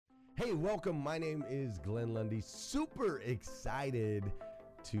Hey, welcome. My name is Glenn Lundy. Super excited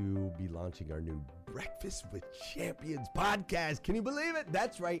to be launching our new Breakfast with Champions podcast. Can you believe it?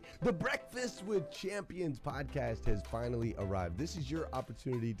 That's right. The Breakfast with Champions podcast has finally arrived. This is your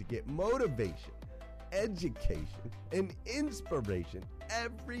opportunity to get motivation, education, and inspiration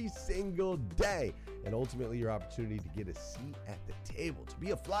every single day. And ultimately, your opportunity to get a seat at the table, to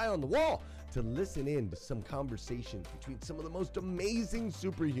be a fly on the wall, to listen in to some conversations between some of the most amazing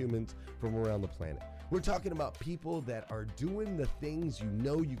superhumans from around the planet. We're talking about people that are doing the things you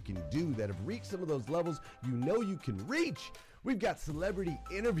know you can do, that have reached some of those levels you know you can reach. We've got celebrity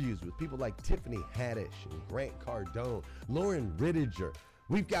interviews with people like Tiffany Haddish and Grant Cardone, Lauren Rittiger.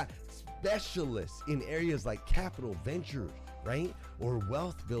 We've got specialists in areas like capital ventures, right? Or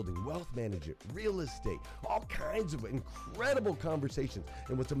wealth building, wealth management, real estate, all kinds of incredible conversations.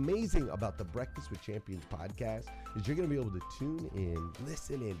 And what's amazing about the Breakfast with Champions podcast is you're going to be able to tune in,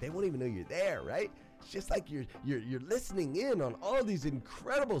 listen in. They won't even know you're there, right? It's just like you're listening in on all these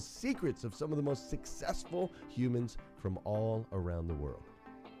incredible secrets of some of the most successful humans from all around the world.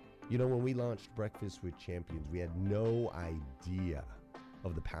 You know, when we launched Breakfast with Champions, we had no idea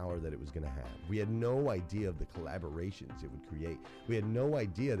of the power that it was going to have. We had no idea of the collaborations it would create. We had no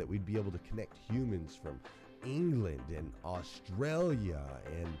idea that we'd be able to connect humans from England and Australia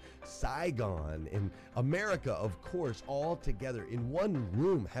and Saigon and America, of course, all together in one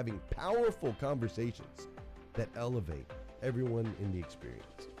room, having powerful conversations that elevate everyone in the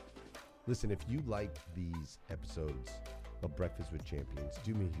experience. Listen, if you like these episodes of Breakfast with Champions,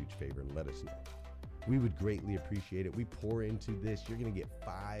 do me a huge favor and let us know. We would greatly appreciate it. We pour into this. You're going to get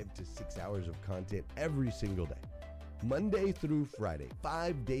 5 to 6 hours of content every single day, Monday through Friday,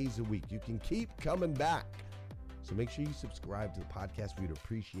 5 days a week. You can keep coming back. So make sure you subscribe to the podcast. We'd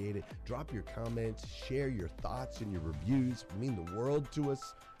appreciate it. Drop your comments, share your thoughts and your reviews. It would mean the world to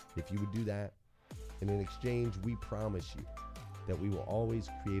us if you would do that. And in exchange, we promise you that we will always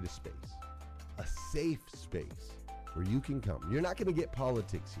create a space, a safe space where you can come. You're not going to get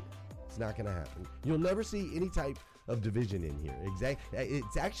politics here. It's not going to happen. You'll never see any type of division in here.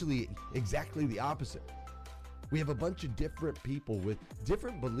 It's actually exactly the opposite. We have a bunch of different people with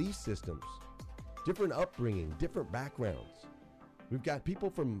different belief systems, different upbringing, different backgrounds. We've got people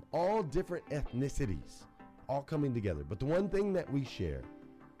from all different ethnicities all coming together. But the one thing that we share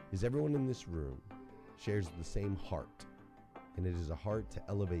is everyone in this room shares the same heart. And it is a heart to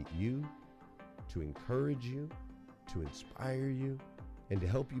elevate you, to encourage you, to inspire you, and to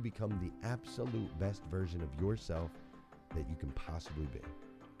help you become the absolute best version of yourself that you can possibly be.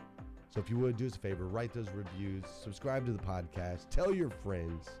 So if you would, do us a favor, write those reviews, subscribe to the podcast, tell your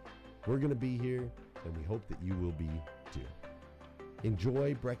friends. We're going to be here, and we hope that you will be too.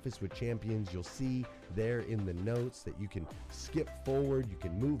 Enjoy Breakfast with Champions. You'll see there in the notes that you can skip forward, you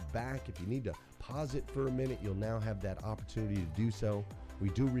can move back. If you need to pause it for a minute, you'll now have that opportunity to do so. We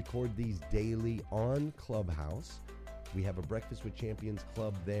do record these daily on Clubhouse. We have a Breakfast with Champions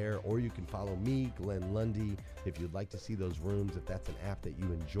club there, or you can follow me, Glenn Lundy, if you'd like to see those rooms. If that's an app that you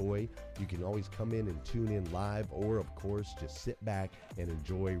enjoy, you can always come in and tune in live, or of course, just sit back and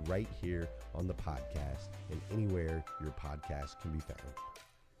enjoy right here on the podcast and anywhere your podcast can be found.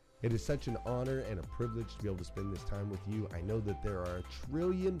 It is such an honor and a privilege to be able to spend this time with you. I know that there are a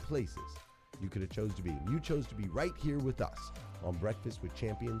trillion places you could have chose to be. You chose to be right here with us on Breakfast with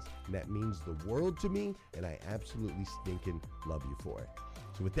Champions, and that means the world to me, and I absolutely stinking love you for it.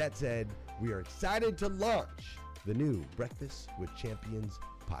 So with that said, we are excited to launch the new Breakfast with Champions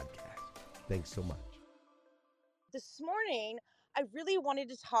podcast. Thanks so much. This morning, I really wanted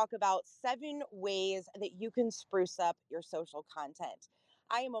to talk about 7 ways that you can spruce up your social content.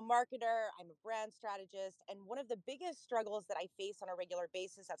 I am a marketer, I'm a brand strategist, and one of the biggest struggles that I face on a regular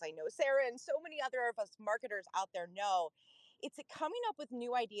basis, as I know Sarah and so many other of us marketers out there know, it's coming up with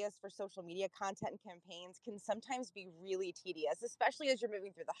new ideas for social media content and campaigns can sometimes be really tedious, especially as you're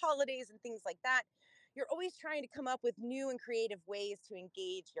moving through the holidays and things like that. You're always trying to come up with new and creative ways to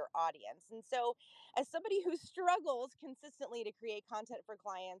engage your audience. And so, as somebody who struggles consistently to create content for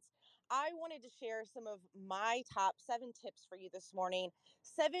clients, I wanted to share some of my top 7 tips for you this morning.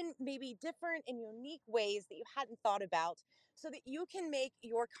 7 maybe different and unique ways that you hadn't thought about so that you can make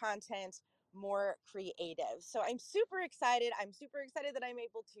your content more creative. So I'm super excited. I'm super excited that I'm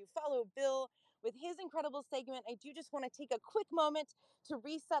able to follow Bill with his incredible segment. I do just want to take a quick moment to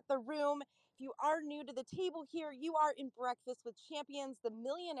reset the room. If you are new to the table here, you are in Breakfast with Champions, the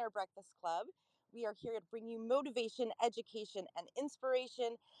Millionaire Breakfast Club. We are here to bring you motivation, education, and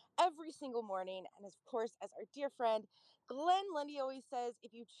inspiration every single morning. And of course, as our dear friend Glenn Lundy always says,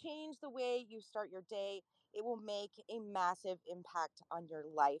 if you change the way you start your day, it will make a massive impact on your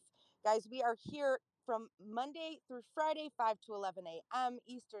life. Guys, we are here from Monday through Friday, 5 to 11 a.m.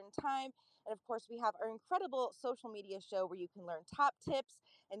 Eastern Time. And of course, we have our incredible social media show where you can learn top tips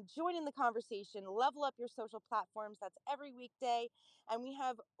and join in the conversation, level up your social platforms. That's every weekday. And we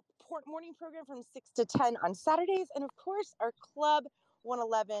have a morning program from 6 to 10 on Saturdays. And of course, our Club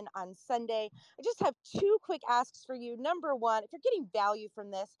 111 on Sunday. I just have two quick asks for you. Number one, if you're getting value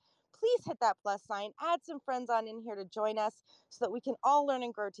from this, please hit that plus sign, add some friends on in here to join us so that we can all learn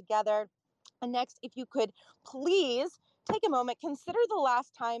and grow together. And next, if you could please take a moment, consider the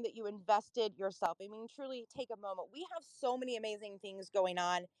last time that you invested yourself. I mean, truly take a moment. We have so many amazing things going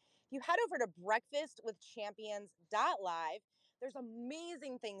on. If you head over to breakfastwithchampions.live, there's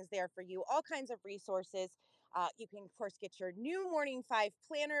amazing things there for you, all kinds of resources. You can, of course, get your new Morning Five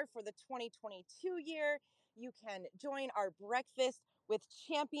planner for the 2022 year. You can join our Breakfast with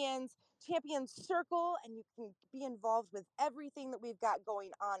Champions Circle, and you can be involved with everything that we've got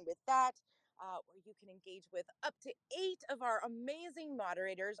going on with that. Where you can engage with up to 8 of our amazing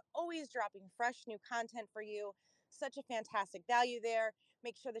moderators, always dropping fresh new content for you. Such a fantastic value there.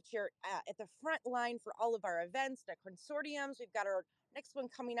 Make sure that you're at the front line for all of our events, the consortiums. We've got our next one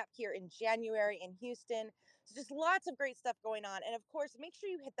coming up here in January in Houston. So just lots of great stuff going on. And of course, make sure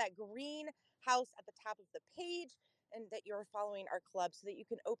you hit that green house at the top of the page and that you're following our club so that you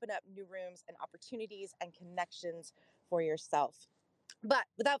can open up new rooms and opportunities and connections for yourself. But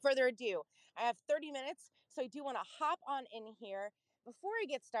without further ado, I have 30 minutes, so I do want to hop on in here. Before I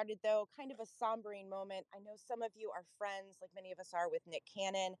get started, though, kind of a sombering moment. I know some of you are friends, like many of us are, with Nick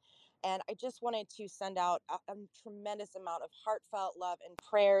Cannon, and I just wanted to send out a tremendous amount of heartfelt love and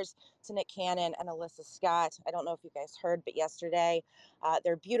prayers to Nick Cannon and Alyssa Scott. I don't know if you guys heard, but yesterday,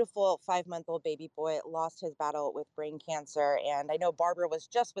 their beautiful 5-month-old baby boy lost his battle with brain cancer, and I know Barbara was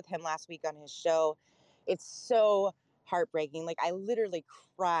just with him last week on his show. It's so heartbreaking. Like I literally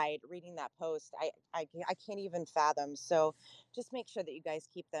cried reading that post. I can't even fathom. So just make sure that you guys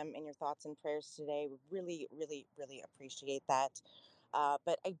keep them in your thoughts and prayers today. We really, really, really appreciate that.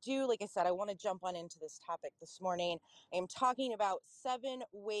 But I do, like I said, I want to jump on into this topic this morning. I am talking about 7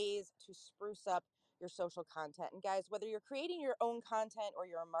 ways to spruce up your social content. And guys, whether you're creating your own content or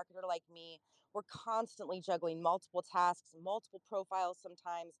you're a marketer like me, we're constantly juggling multiple tasks, multiple profiles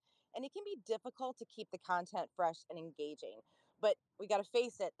sometimes, and it can be difficult to keep the content fresh and engaging. But we got to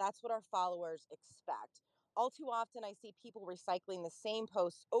face it, that's what our followers expect. All too often, I see people recycling the same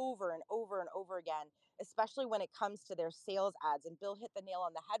posts over and over and over again, especially when it comes to their sales ads. And Bill hit the nail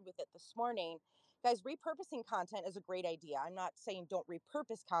on the head with it this morning. Guys, repurposing content is a great idea. I'm not saying don't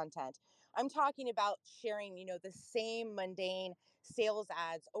repurpose content. I'm talking about sharing, the same mundane sales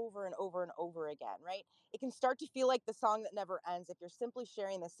ads over and over and over again, right? It can start to feel like the song that never ends if you're simply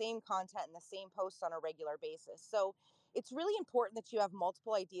sharing the same content and the same posts on a regular basis. So it's really important that you have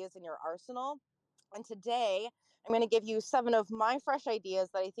multiple ideas in your arsenal. And today, I'm going to give you 7 of my fresh ideas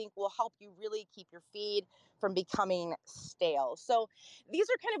that I think will help you really keep your feed from becoming stale. So these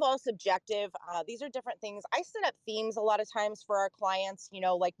are kind of all subjective. These are different things. I set up themes a lot of times for our clients,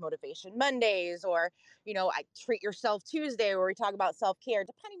 like Motivation Mondays or, I Treat Yourself Tuesday, where we talk about self care,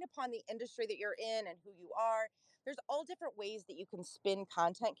 depending upon the industry that you're in and who you are. There's all different ways that you can spin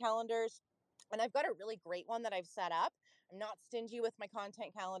content calendars. And I've got a really great one that I've set up. I'm not stingy with my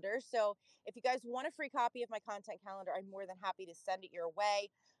content calendar. So if you guys want a free copy of my content calendar, I'm more than happy to send it your way.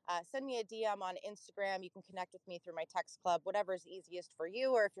 Send me a DM on Instagram. You can connect with me through my text club, whatever is easiest for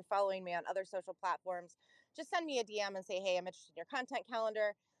you. Or if you're following me on other social platforms, just send me a DM and say, hey, I'm interested in your content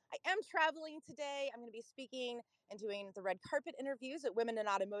calendar. I am traveling today. I'm going to be speaking and doing the red carpet interviews at Women in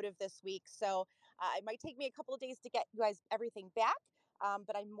Automotive this week. So it might take me a couple of days to get you guys everything back.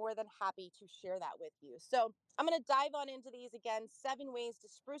 But I'm more than happy to share that with you. So I'm going to dive on into these again. 7 ways to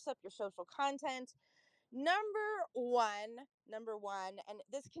spruce up your social content. Number one, and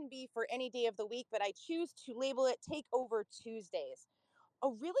this can be for any day of the week, but I choose to label it Takeover Tuesdays. A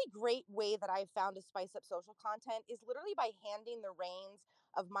really great way that I've found to spice up social content is literally by handing the reins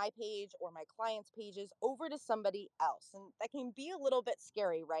of my page or my clients' pages over to somebody else. And that can be a little bit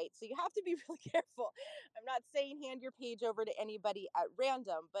scary, right? So you have to be really careful. I'm not saying hand your page over to anybody at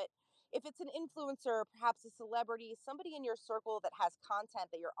random, but if it's an influencer, perhaps a celebrity, somebody in your circle that has content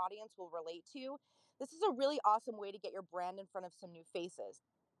that your audience will relate to, this is a really awesome way to get your brand in front of some new faces.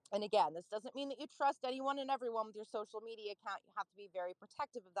 And again, this doesn't mean that you trust anyone and everyone with your social media account. You have to be very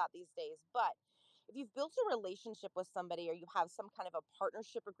protective of that these days. But if you've built a relationship with somebody or you have some kind of a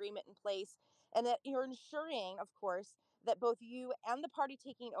partnership agreement in place, and that you're ensuring, of course, that both you and the party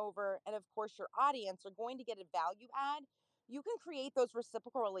taking over, and of course your audience, are going to get a value add, you can create those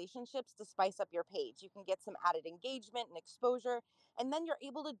reciprocal relationships to spice up your page. You can get some added engagement and exposure, and then you're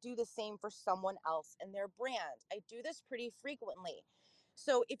able to do the same for someone else and their brand. I do this pretty frequently.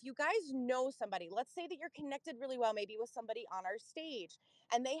 So if you guys know somebody, let's say that you're connected really well, maybe with somebody on our stage,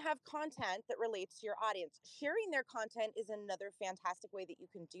 and they have content that relates to your audience, sharing their content is another fantastic way that you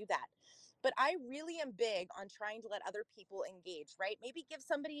can do that. But I really am big on trying to let other people engage, right? Maybe give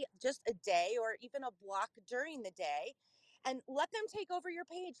somebody just a day or even a block during the day and let them take over your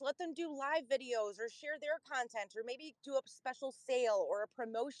page. Let them do live videos or share their content or maybe do a special sale or a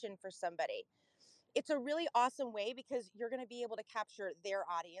promotion for somebody. It's a really awesome way because you're going to be able to capture their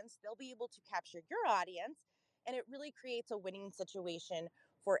audience. They'll be able to capture your audience. And it really creates a winning situation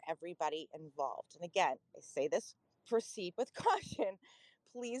for everybody involved. And again, I say this, proceed with caution.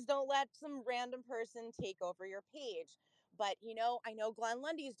 Please don't let some random person take over your page. But, I know Glenn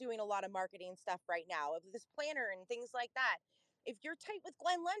Lundy is doing a lot of marketing stuff right now of this planner and things like that. If you're tight with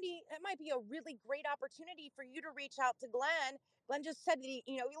Glenn Lundy, that might be a really great opportunity for you to reach out to Glenn. Glenn just said that he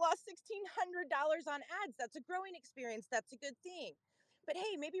lost $1,600 on ads. That's a growing experience. That's a good thing. But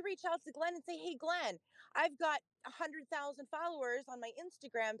hey, maybe reach out to Glenn and say, hey, Glenn, I've got 100,000 followers on my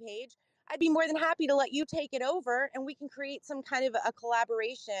Instagram page. I'd be more than happy to let you take it over and we can create some kind of a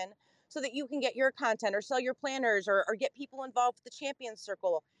collaboration so that you can get your content or sell your planners or get people involved with the Champions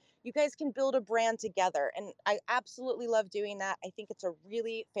Circle. You guys can build a brand together. And I absolutely love doing that. I think it's a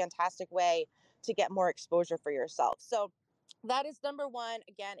really fantastic way to get more exposure for yourself. So that is number one.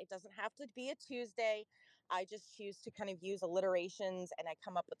 Again, it doesn't have to be a Tuesday. I just choose to kind of use alliterations and I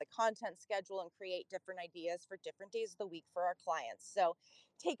come up with a content schedule and create different ideas for different days of the week for our clients. So,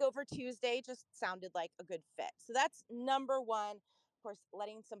 Takeover Tuesday just sounded like a good fit. So, that's number one. Of course,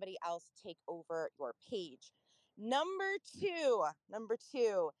 letting somebody else take over your page. Number two,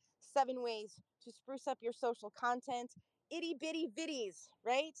 7 ways to spruce up your social content. Itty bitty viddies,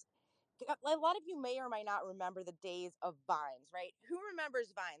 right? A lot of you may or may not remember the days of Vines, right? Who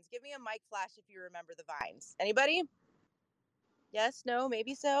remembers Vines? Give me a mic flash if you remember the Vines. Anybody? Yes, no,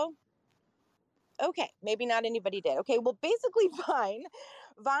 maybe so. Okay, maybe not anybody did. Okay, well, basically,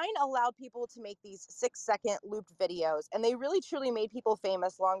 Vine allowed people to make these 6-second looped videos, and they really truly made people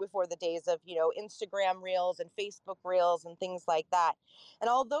famous long before the days of, Instagram Reels and Facebook Reels and things like that. And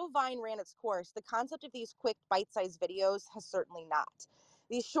although Vine ran its course, the concept of these quick bite-sized videos has certainly not.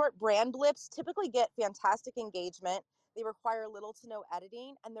 These short brand blips typically get fantastic engagement. They require little to no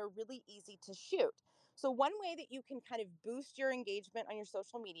editing, and they're really easy to shoot. So one way that you can kind of boost your engagement on your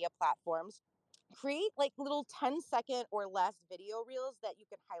social media platforms, create like little 10-second or less video reels that you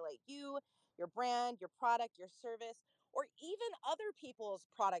can highlight you, your brand, your product, your service, or even other people's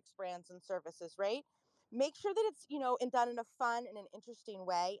products, brands, and services, right? Make sure that it's, and done in a fun and an interesting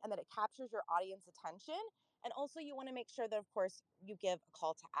way and that it captures your audience attention. And also you want to make sure that of course you give a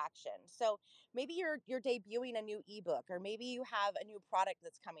call to action. So maybe you're debuting a new ebook or maybe you have a new product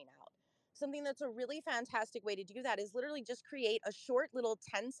that's coming out. Something that's a really fantastic way to do that is literally just create a short little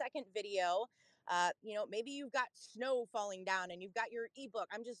 10-second video. Maybe you've got snow falling down and you've got your ebook.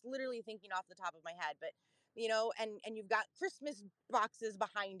 I'm just literally thinking off the top of my head, but and you've got Christmas boxes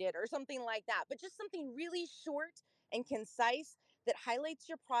behind it or something like that. But just something really short and concise that highlights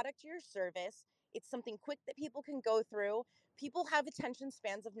your product or your service. It's something quick that people can go through. People have attention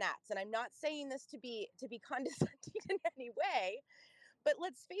spans of gnats, and I'm not saying this to be condescending in any way, but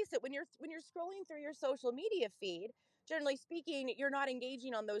let's face it, when you're scrolling through your social media feed, generally speaking, you're not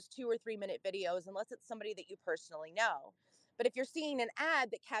engaging on those 2 or 3 minute videos unless it's somebody that you personally know. But if you're seeing an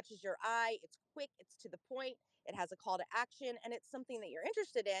ad that catches your eye, it's quick, it's to the point, it has a call to action, and it's something that you're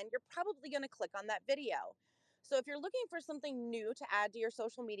interested in, you're probably going to click on that video. So if you're looking for something new to add to your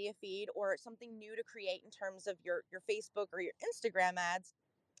social media feed or something new to create in terms of your Facebook or your Instagram ads,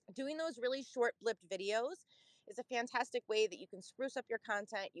 doing those really short blipped videos is a fantastic way that you can spruce up your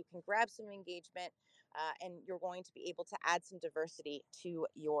content, you can grab some engagement, and you're going to be able to add some diversity to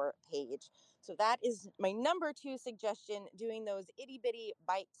your page. So that is my number two suggestion, doing those itty bitty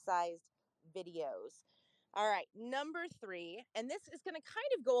bite sized videos. All right, number three, and this is going to kind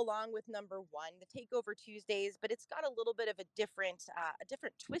of go along with number one, the Takeover Tuesdays, but it's got a little bit of a different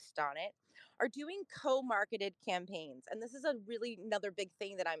twist on it. Are doing co-marketed campaigns, and this is a really another big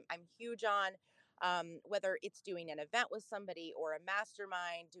thing that I'm huge on. Whether it's doing an event with somebody or a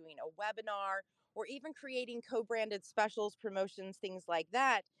mastermind, doing a webinar, or even creating co-branded specials, promotions, things like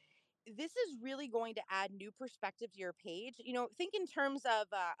that, this is really going to add new perspective to your page. Think in terms of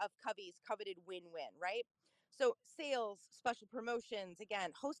Covey's coveted win-win, right? So sales, special promotions,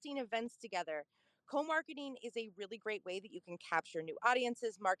 again, hosting events together. Co-marketing is a really great way that you can capture new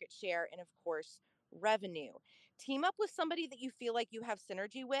audiences, market share, and of course, revenue. Team up with somebody that you feel like you have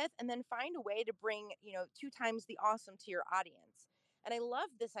synergy with, and then find a way to bring, 2 times the awesome to your audience. And I love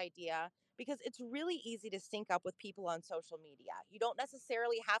this idea because it's really easy to sync up with people on social media. You don't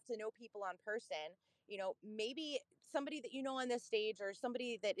necessarily have to know people on person. Maybe somebody that you know on this stage or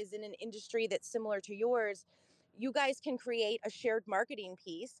somebody that is in an industry that's similar to yours, you guys can create a shared marketing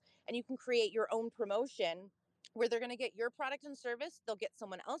piece and you can create your own promotion where they're going to get your product and service, they'll get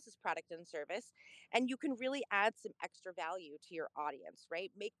someone else's product and service, and you can really add some extra value to your audience,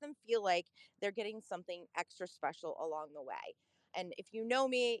 right? Make them feel like they're getting something extra special along the way. And if you know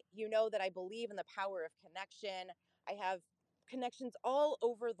me, you know that I believe in the power of connection. I have connections all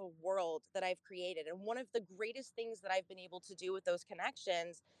over the world that I've created. And one of the greatest things that I've been able to do with those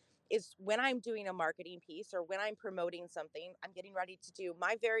connections is when I'm doing a marketing piece or when I'm promoting something. I'm getting ready to do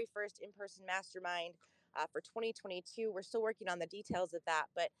my very first in person mastermind for 2022. We're still working on the details of that,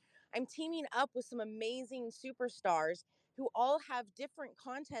 but I'm teaming up with some amazing superstars who all have different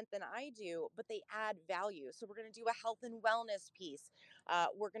content than I do, but they add value. So we're going to do a health and wellness piece.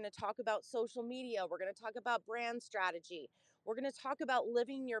 We're going to talk about social media. We're going to talk about brand strategy. We're going to talk about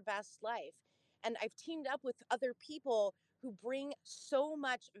living your best life. And I've teamed up with other people who bring so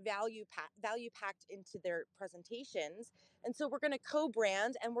much value packed into their presentations. And so we're going to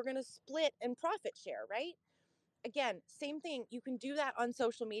co-brand and we're going to split and profit share, right? Again, same thing. You can do that on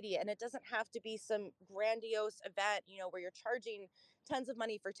social media, and it doesn't have to be some grandiose event, where you're charging tons of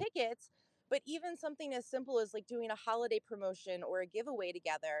money for tickets. But even something as simple as like doing a holiday promotion or a giveaway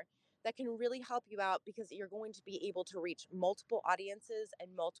together that can really help you out because you're going to be able to reach multiple audiences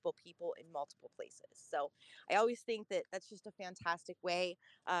and multiple people in multiple places. So I always think that that's just a fantastic way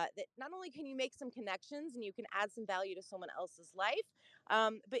that not only can you make some connections and you can add some value to someone else's life,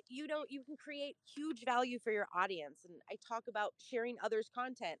 but you can create huge value for your audience. And I talk about sharing others'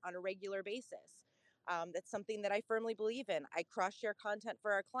 content on a regular basis. That's something that I firmly believe in. I cross share content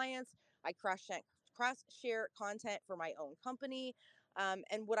for our clients. I cross share content for my own company.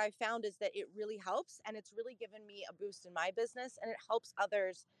 And what I found is that it really helps, and it's really given me a boost in my business, and it helps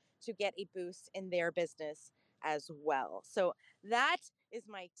others to get a boost in their business as well. So that is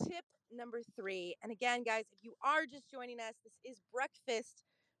my tip number 3. And again, guys, if you are just joining us, this is Breakfast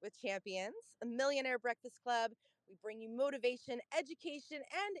with Champions, a millionaire breakfast club. We bring you motivation, education,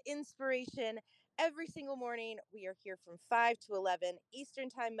 and inspiration every single morning. We are here from 5 to 11 Eastern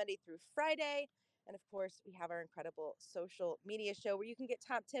Time, Monday through Friday. And of course, we have our incredible social media show where you can get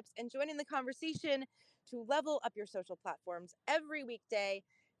top tips and join in the conversation to level up your social platforms every weekday.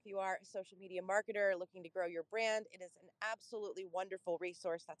 If you are a social media marketer looking to grow your brand, it is an absolutely wonderful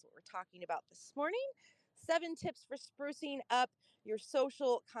resource. That's what we're talking about this morning. 7 tips for sprucing up your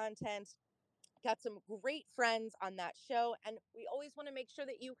social content. Got some great friends on that show, and we always want to make sure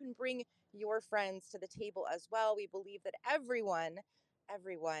that you can bring your friends to the table as well. We believe that everyone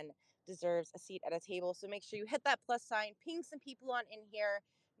deserves a seat at a table. So make sure you hit that plus sign, ping some people on in here.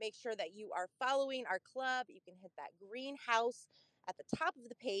 Make sure that you are following our club. You can hit that green house at the top of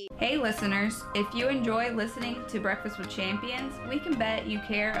the page. Hey listeners, if you enjoy listening to Breakfast with Champions, we can bet you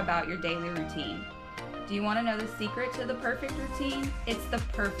care about your daily routine. Do you want to know the secret to the perfect routine? It's the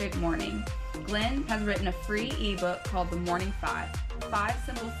perfect morning. Glenn has written a free ebook called The Morning 5, 5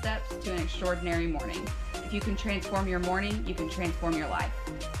 simple steps to an extraordinary morning. If you can transform your morning, you can transform your life.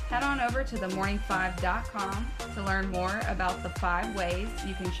 Head on over to themorning5.com to learn more about the 5 ways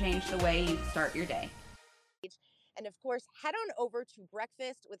you can change the way you start your day. And of course, head on over to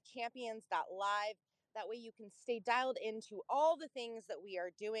breakfastwithchampions.live. That way you can stay dialed into all the things that we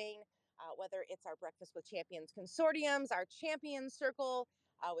are doing, whether it's our Breakfast with Champions consortiums, our Champions Circle,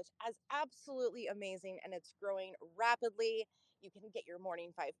 which is absolutely amazing and it's growing rapidly. You can get your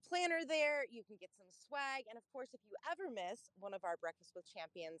Morning 5 planner there. You can get some swag. And of course, if you ever miss one of our Breakfast with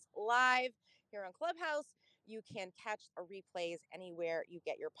Champions live here on Clubhouse, you can catch our replays anywhere you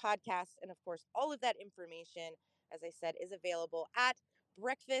get your podcasts. And of course, all of that information, as I said, is available at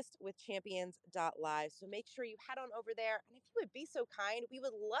breakfastwithchampions.live. So make sure you head on over there. And if you would be so kind, we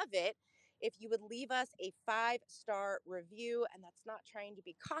would love it if you would leave us a 5-star review. And that's not trying to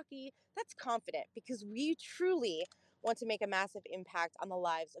be cocky, that's confident, because we truly want to make a massive impact on the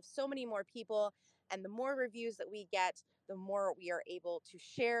lives of so many more people. And the more reviews that we get, the more we are able to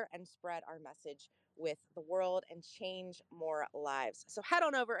share and spread our message with the world and change more lives. So head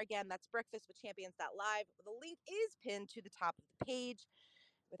on over again. That's breakfastwithchampions.live. The link is pinned to the top of the page.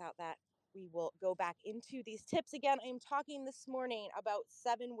 Without that, we will go back into these tips again. I'm talking this morning about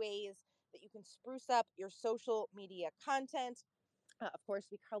 7 ways that you can spruce up your social media content. Of course,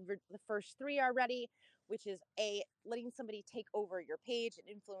 we covered the first three already, which is A, letting somebody take over your page,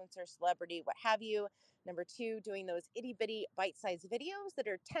 an influencer, celebrity, what have you. Number two, doing those itty bitty bite sized videos that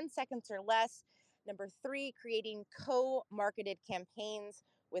are 10 seconds or less. Number three, creating co marketed campaigns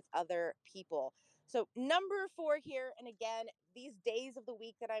with other people. So, number four here, and again, these days of the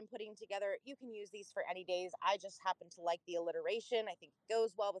week that I'm putting together, you can use these for any days. I just happen to like the alliteration. I think it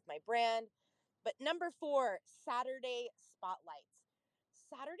goes well with my brand. But number four, Saturday spotlights.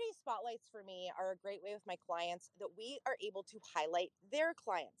 Saturday spotlights for me are a great way with my clients that we are able to highlight their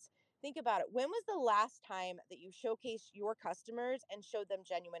clients. Think about it. When was the last time that you showcased your customers and showed them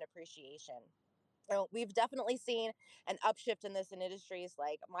genuine appreciation? Well, we've definitely seen an upshift in this in industries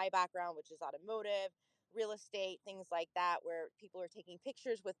like my background, which is automotive, real estate, things like that, where people are taking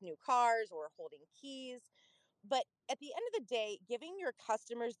pictures with new cars or holding keys. But at the end of the day, giving your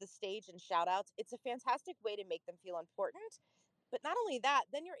customers the stage and shout outs, it's a fantastic way to make them feel important. But not only that,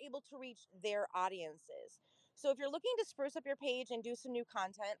 then you're able to reach their audiences. So if you're looking to spruce up your page and do some new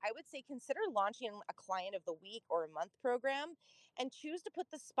content, I would say consider launching a client of the week or a month program and choose to put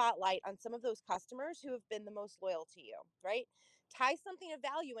the spotlight on some of those customers who have been the most loyal to you, right? Tie something of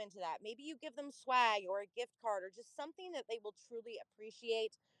value into that. Maybe you give them swag or a gift card or just something that they will truly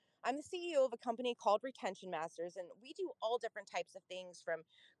appreciate. I'm the CEO of a company called Retention Masters, and we do all different types of things from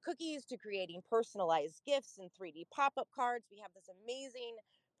cookies to creating personalized gifts and 3D pop up cards. We have this amazing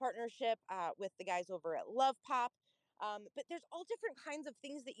partnership with the guys over at Love Pop. But there's all different kinds of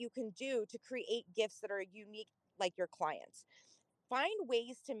things that you can do to create gifts that are unique, like your clients. Find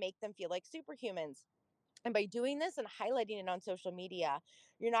ways to make them feel like superhumans. And by doing this and highlighting it on social media,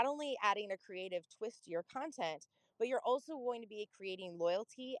 you're not only adding a creative twist to your content, but you're also going to be creating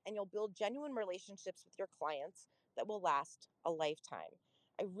loyalty and you'll build genuine relationships with your clients that will last a lifetime.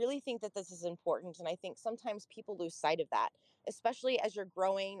 I really think that this is important. And I think sometimes people lose sight of that, especially as you're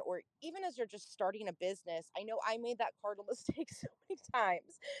growing or even as you're just starting a business. I know I made that cardinal mistake so many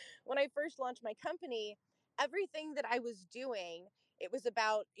times. When I first launched my company, everything that I was doing, it was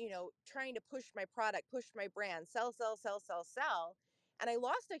about, trying to push my product, push my brand, sell, sell, sell, sell, sell. And I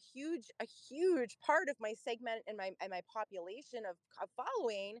lost a huge part of my segment and my population of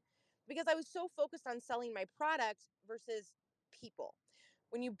following because I was so focused on selling my product versus people.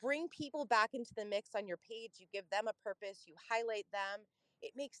 When you bring people back into the mix on your page, you give them a purpose, you highlight them,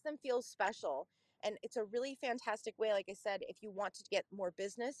 it makes them feel special. And it's a really fantastic way, like I said, if you want to get more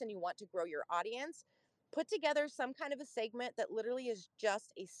business and you want to grow your audience, put together some kind of a segment that literally is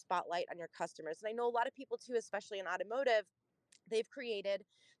just a spotlight on your customers. And I know a lot of people too, especially in automotive, they've created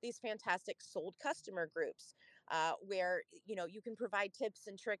these fantastic sold customer groups where you can provide tips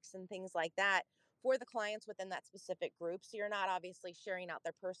and tricks and things like that for the clients within that specific group, so you're not obviously sharing out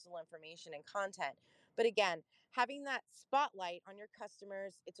their personal information and content. But again, having that spotlight on your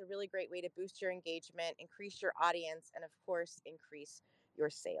customers, it's a really great way to boost your engagement, increase your audience, and of course increase your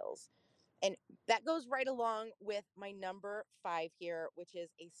sales. And that goes right along with my number five here, which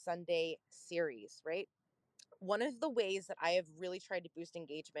is a Sunday series, right? One of the ways that I have really tried to boost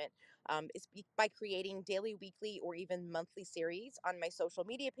engagement is by creating daily, weekly, or even monthly series on my social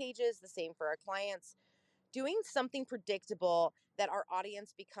media pages. The same for our clients, doing something predictable that our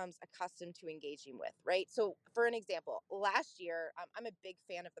audience becomes accustomed to engaging with, right? So, for an example, last year, I'm a big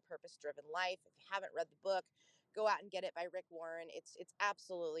fan of The Purpose Driven Life. If you haven't read the book, go out and get it by Rick Warren. It's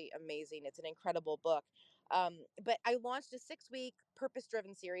absolutely amazing. It's an incredible book. But I launched a 6-week purpose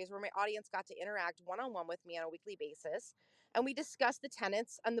driven series where my audience got to interact one on one with me on a weekly basis. And we discussed the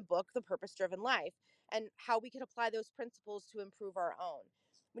tenets on the book, The Purpose Driven Life, and how we could apply those principles to improve our own.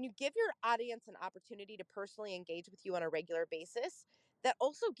 When you give your audience an opportunity to personally engage with you on a regular basis, that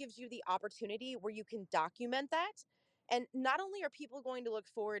also gives you the opportunity where you can document that. And not only are people going to look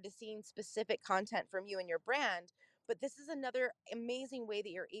forward to seeing specific content from you and your brand, but this is another amazing way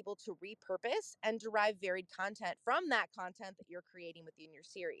that you're able to repurpose and derive varied content from that content that you're creating within your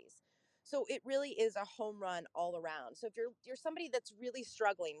series. So it really is a home run all around. So if you're somebody that's really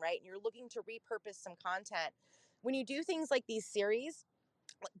struggling, right, and you're looking to repurpose some content, when you do things like these series,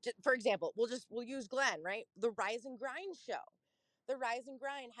 for example, we'll use Glenn, right? The Rise and Grind show. The Rise and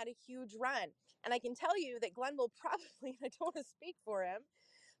Grind had a huge run. And I can tell you that Glenn will probably, I don't want to speak for him,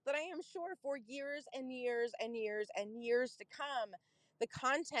 but I am sure for years and years and years and years to come, the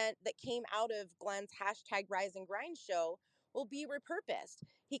content that came out of Glenn's hashtag Rise and Grind show will be repurposed.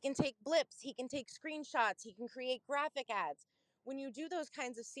 He can take blips, he can take screenshots, he can create graphic ads. When you do those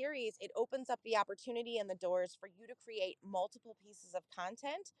kinds of series, it opens up the opportunity and the doors for you to create multiple pieces of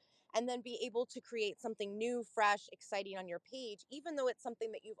content and then be able to create something new, fresh, exciting on your page, even though it's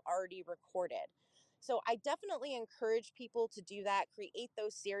something that you've already recorded. So I definitely encourage people to do that, create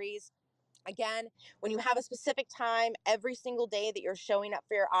those series. Again, when you have a specific time every single day that you're showing up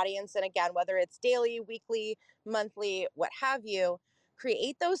for your audience, and again, whether it's daily, weekly, monthly, what have you,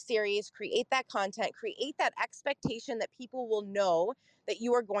 create those series, create that content, create that expectation that people will know that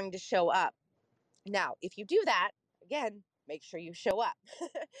you are going to show up. Now, if you do that, again, make sure you show up.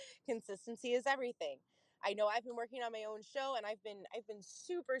 Consistency is everything. I know I've been working on my own show and I've been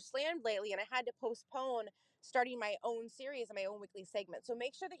super slammed lately and I had to postpone starting my own series and my own weekly segment. So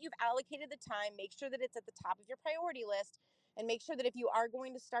make sure that you've allocated the time, make sure that it's at the top of your priority list, and make sure that if you are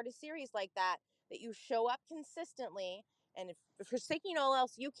going to start a series like that you show up consistently. And if forsaking all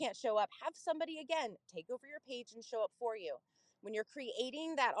else you can't show up, have somebody again take over your page and show up for you. When you're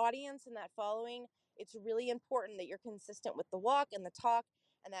creating that audience and that following, it's really important that you're consistent with the walk and the talk,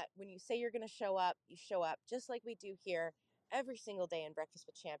 and that when you say you're going to show up, you show up, just like we do here every single day in Breakfast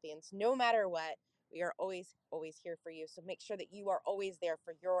with Champions. No matter what, we are always here for you. So make sure that you are always there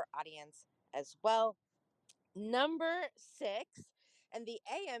for your audience as well. Number 6, and the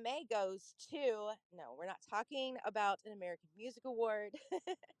AMA goes to, no, we're not talking about an American Music Award.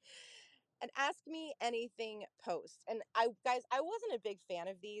 An Ask Me Anything post. And I wasn't a big fan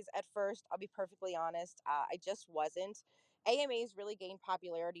of these at first. I'll be perfectly honest. I just wasn't. AMAs really gained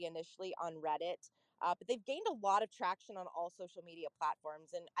popularity initially on Reddit, but they've gained a lot of traction on all social media platforms.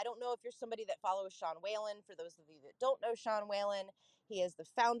 And I don't know if you're somebody that follows Sean Whalen. For those of you that don't know Sean Whalen, he is the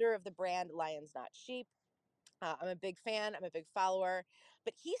founder of the brand Lions Not Sheep. I'm a big fan. I'm a big follower.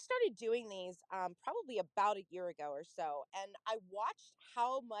 But he started doing these probably about a year ago or so. And I watched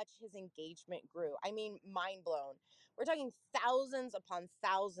how much his engagement grew. I mean, mind blown. We're talking thousands upon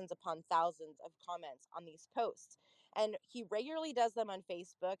thousands upon thousands of comments on these posts. And he regularly does them on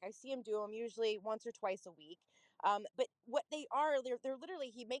Facebook. I see him do them usually once or twice a week. But what they are, they're literally,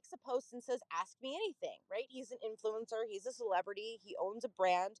 he makes a post and says, ask me anything, right? He's an influencer, he's a celebrity, he owns a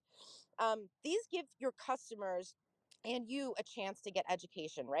brand. These give your customers and you a chance to get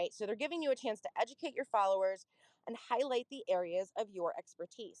education, right? So they're giving you a chance to educate your followers and highlight the areas of your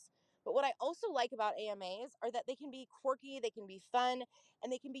expertise. But what I also like about AMAs are that they can be quirky, they can be fun,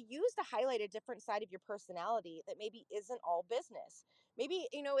 and they can be used to highlight a different side of your personality that maybe isn't all business. Maybe,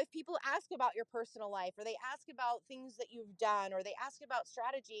 if people ask about your personal life or they ask about things that you've done or they ask about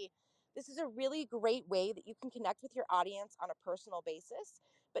strategy, this is a really great way that you can connect with your audience on a personal basis,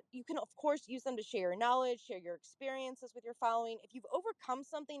 but you can, of course, use them to share your knowledge, share your experiences with your following. If you've overcome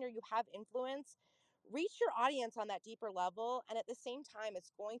something or you have influence, reach your audience on that deeper level. And at the same time,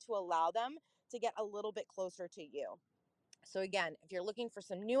 it's going to allow them to get a little bit closer to you. So, again, if you're looking for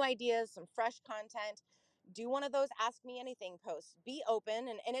some new ideas, some fresh content, do one of those Ask Me Anything posts. Be open.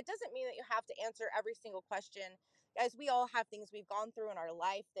 And it doesn't mean that you have to answer every single question. Guys, we all have things we've gone through in our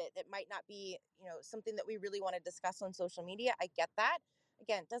life that might not be, something that we really want to discuss on social media. I get that.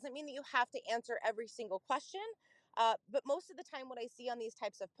 Again, doesn't mean that you have to answer every single question. But most of the time, what I see on these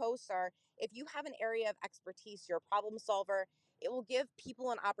types of posts are, if you have an area of expertise, you're a problem solver, it will give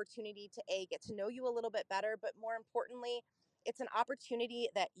people an opportunity to get to know you a little bit better, but more importantly, it's an opportunity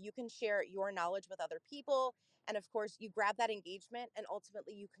that you can share your knowledge with other people. And of course, you grab that engagement and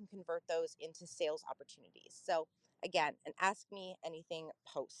ultimately you can convert those into sales opportunities. So, again, an Ask Me Anything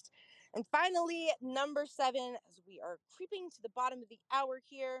post. And finally, number 7, as we are creeping to the bottom of the hour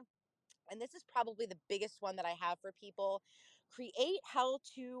here, and this is probably the biggest one that I have for people, create how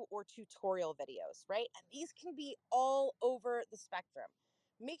to or tutorial videos, right? And these can be all over the spectrum.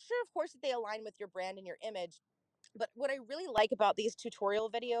 Make sure, of course, that they align with your brand and your image. But what I really like about these tutorial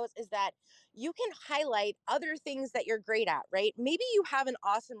videos is that you can highlight other things that you're great at, right? Maybe you have an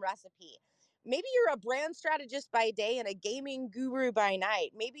awesome recipe. Maybe you're a brand strategist by day and a gaming guru by night.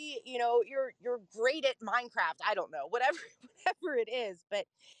 Maybe, you're great at Minecraft. I don't know, whatever whatever it is, but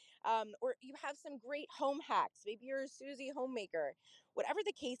or you have some great home hacks. Maybe you're a Susie homemaker. Whatever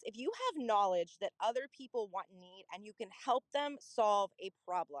the case, if you have knowledge that other people want and need, and you can help them solve a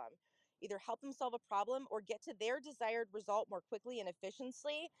problem, either help them solve a problem or get to their desired result more quickly and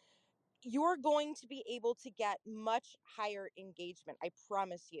efficiently, you're going to be able to get much higher engagement. I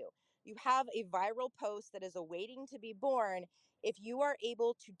promise you. You have a viral post that is awaiting to be born if you are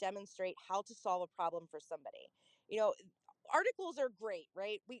able to demonstrate how to solve a problem for somebody. You know, articles are great,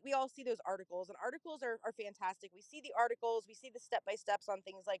 right? We all see those articles, and articles are fantastic. We see the articles, we see the step by steps on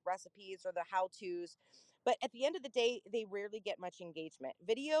things like recipes or the how to's. But at the end of the day, they rarely get much engagement.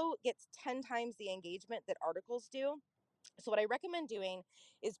 Video gets 10 times the engagement that articles do. So, what I recommend doing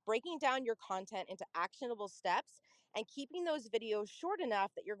is breaking down your content into actionable steps and keeping those videos short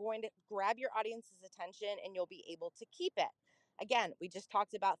enough that you're going to grab your audience's attention and you'll be able to keep it. Again, we just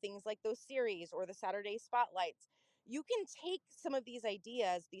talked about things like those series or the Saturday spotlights. You can take some of these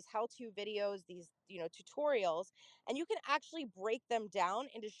ideas, these how-to videos, these, tutorials, and you can actually break them down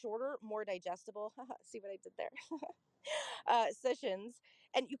into shorter, more digestible, see what I did there? Sessions.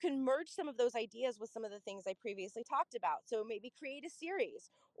 And you can merge some of those ideas with some of the things I previously talked about. So maybe create a series,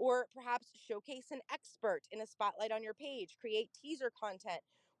 or perhaps showcase an expert in a spotlight on your page, create teaser content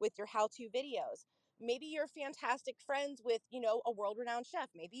with your how-to videos. Maybe you're fantastic friends with, a world-renowned chef.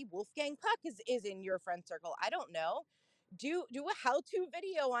 Maybe Wolfgang Puck is in your friend circle. I don't know. Do a how-to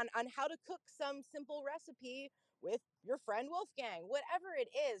video on how to cook some simple recipe with your friend Wolfgang. Whatever it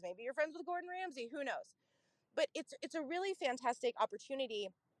is, maybe you're friends with Gordon Ramsay, who knows? But it's a really fantastic opportunity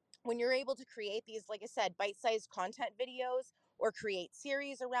when you're able to create these, like I said, bite-sized content videos, or create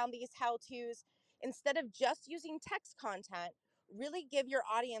series around these how-tos. Instead of just using text content, really give your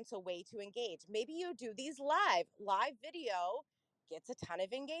audience a way to engage. Maybe you do these live video gets a ton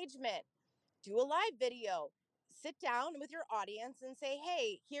of engagement. Do a live video. Sit down with your audience and say,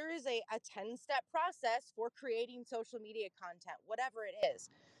 hey, here is a 10-step process for creating social media content, whatever it is.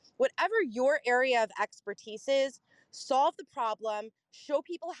 Whatever your area of expertise is, solve the problem, show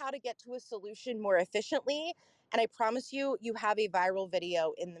people how to get to a solution more efficiently, and I promise you, you have a viral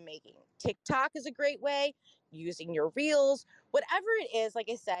video in the making. TikTok is a great way, using your reels, whatever it is. Like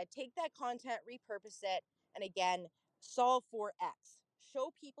I said, take that content, repurpose it, and again, solve for X.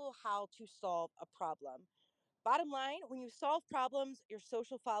 Show people how to solve a problem. Bottom line, when you solve problems, your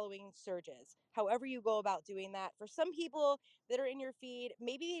social following surges. However you go about doing that. For some people that are in your feed,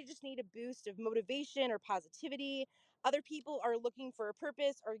 maybe they just need a boost of motivation or positivity. Other people are looking for a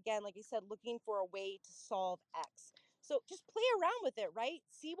purpose, or again, like I said, looking for a way to solve X. So just play around with it, right?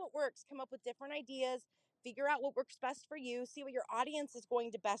 See what works, come up with different ideas, figure out what works best for you, see what your audience is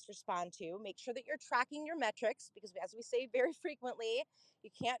going to best respond to. Make sure that you're tracking your metrics, because as we say very frequently, you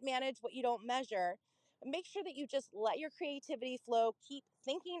can't manage what you don't measure. Make sure that you just let your creativity flow. Keep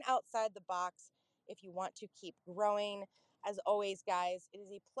thinking outside the box if you want to keep growing. As always, guys, it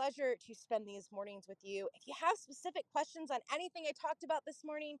is a pleasure to spend these mornings with you. If you have specific questions on anything I talked about this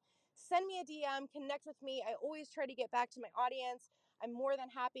morning, send me a DM, connect with me. I always try to get back to my audience. I'm more than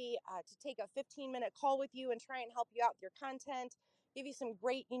happy to take a 15-minute call with you and try and help you out with your content, give you some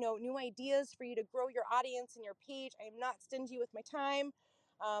great, new ideas for you to grow your audience and your page. I am not stingy with my time.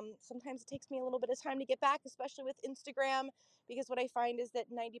 Sometimes it takes me a little bit of time to get back, especially with Instagram, because what I find is that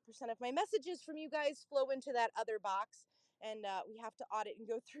 90% of my messages from you guys flow into that other box, and we have to audit and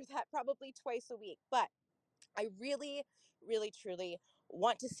go through that probably twice a week. But I really, really, truly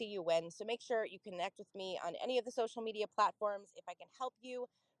want to see you win. So make sure you connect with me on any of the social media platforms. If I can help you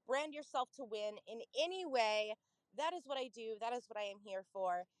brand yourself to win in any way, that is what I do. That is what I am here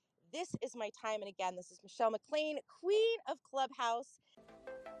for. This is my time. And again, this is Michelle McLean, Queen of Clubhouse.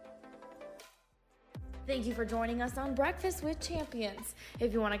 Thank you for joining us on Breakfast with Champions.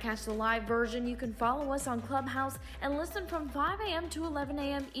 If you want to catch the live version, you can follow us on Clubhouse and listen from 5 a.m. to 11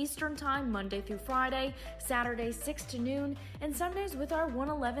 a.m. Eastern Time, Monday through Friday, Saturdays 6 to noon, and Sundays with our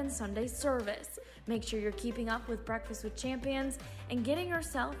 1:11 Sunday service. Make sure you're keeping up with Breakfast with Champions and getting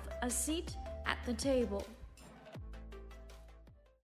yourself a seat at the table.